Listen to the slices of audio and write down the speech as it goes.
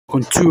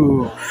welcome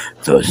to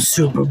the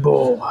Super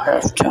Bowl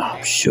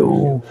halftime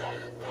show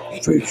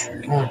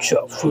featuring on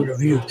Chuck Food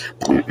Reviews.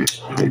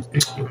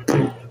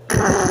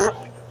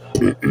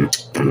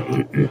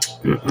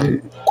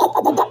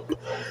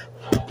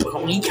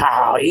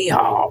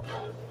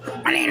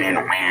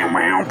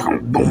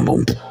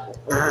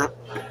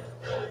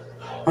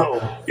 Oh,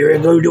 there I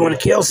go doing a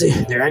Kelsey.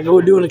 There I go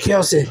doing a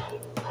Kelsey.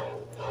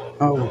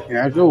 Oh,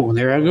 there I go.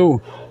 There I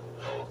go.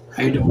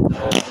 How you doing?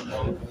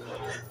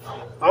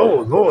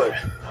 Oh, Lord.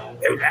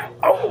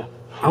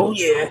 Oh,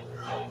 yeah.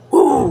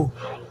 Ooh.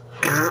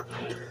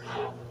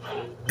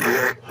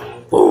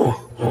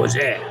 Oh, what was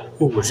that?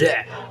 What was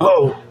that?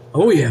 Oh,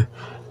 yeah.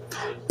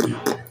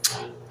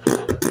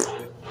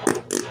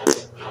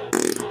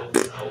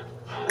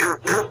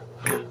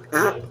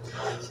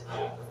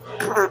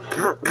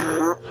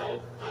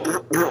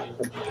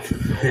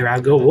 There I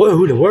go. Whoa,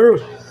 who the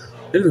world?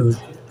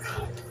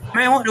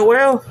 Man, what in the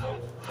world?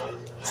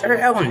 Sir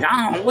Elton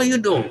John, what are you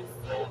doing?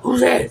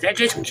 Who's that? Is that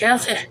Jason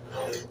Kelsey?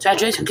 Is that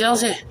Jason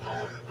Kelsey?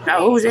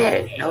 No, who's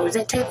that? No, is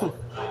that Tatum?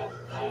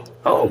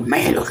 Oh,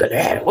 man, look at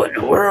that. What in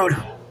the world?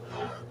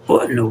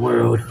 What in the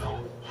world?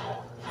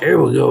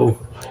 Here we go.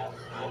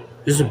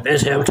 This is the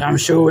best halftime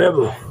show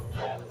ever.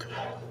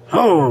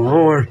 Oh,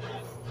 Lord.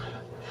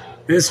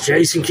 It's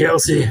Jason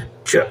Kelsey,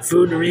 Chuck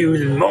Food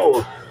Reviews and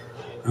More.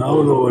 Oh,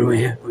 Lord,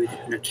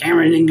 the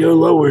camera didn't go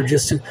lower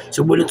just so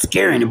it wouldn't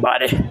scare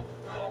anybody.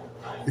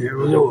 There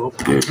we go.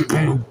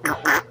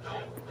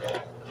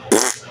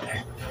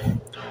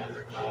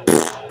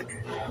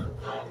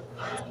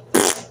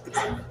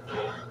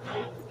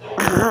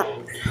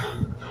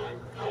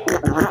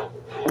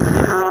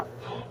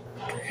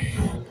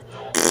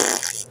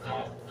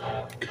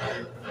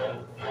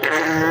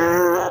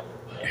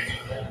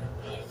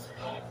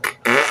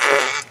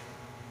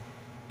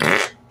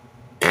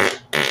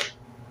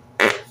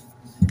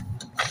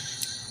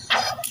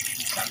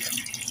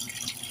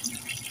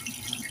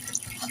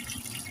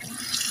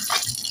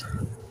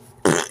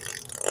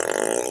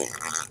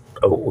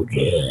 Oh,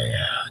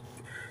 yeah.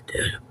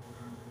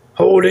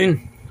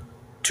 Holding.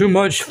 Too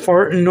much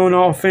farting on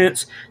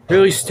offense.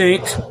 Really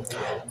stinks.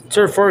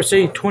 Turf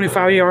varsity,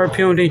 25-yard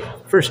penalty.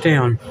 First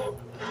down.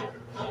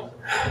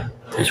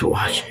 Thanks for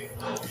watching.